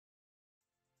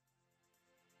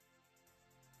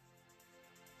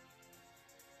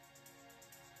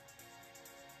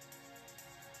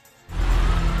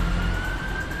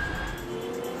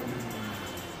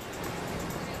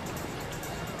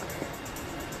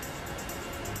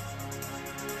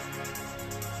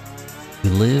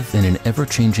live in an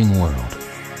ever-changing world.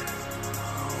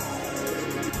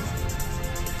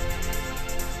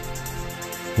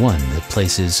 One that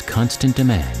places constant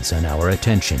demands on our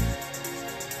attention,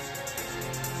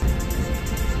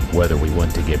 whether we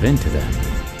want to give in to them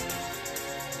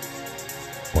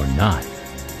or not.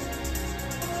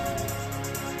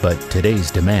 But today's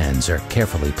demands are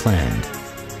carefully planned,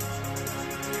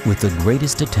 with the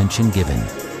greatest attention given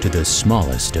to the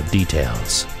smallest of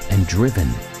details and driven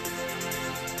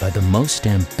by the most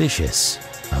ambitious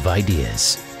of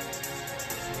ideas.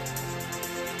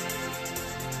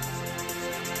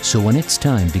 So when it's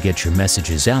time to get your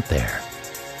messages out there,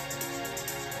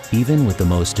 even with the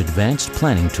most advanced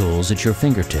planning tools at your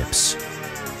fingertips,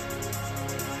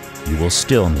 you will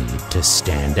still need to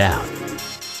stand out.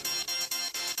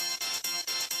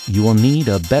 You will need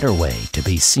a better way to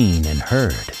be seen and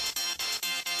heard.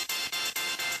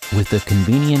 With the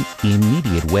convenient,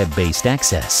 immediate web-based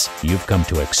access you've come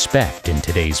to expect in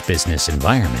today's business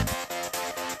environment,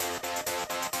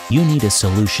 you need a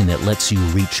solution that lets you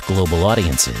reach global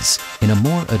audiences in a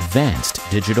more advanced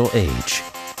digital age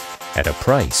at a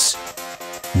price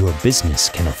your business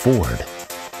can afford,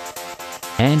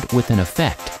 and with an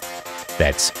effect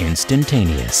that's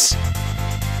instantaneous.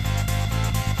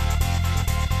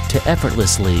 To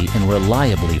effortlessly and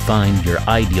reliably find your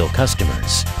ideal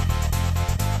customers,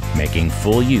 making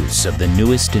full use of the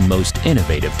newest and most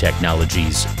innovative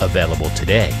technologies available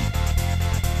today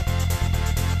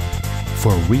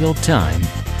for real-time,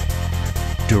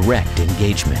 direct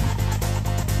engagement.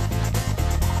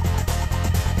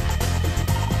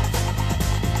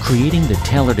 Creating the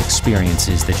tailored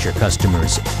experiences that your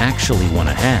customers actually want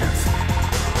to have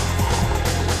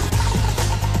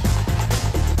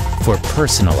for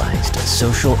personalized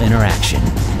social interaction,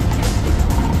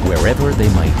 wherever they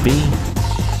might be,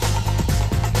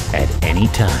 at any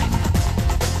time.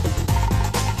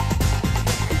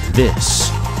 This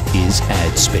is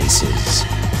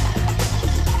AdSpaces.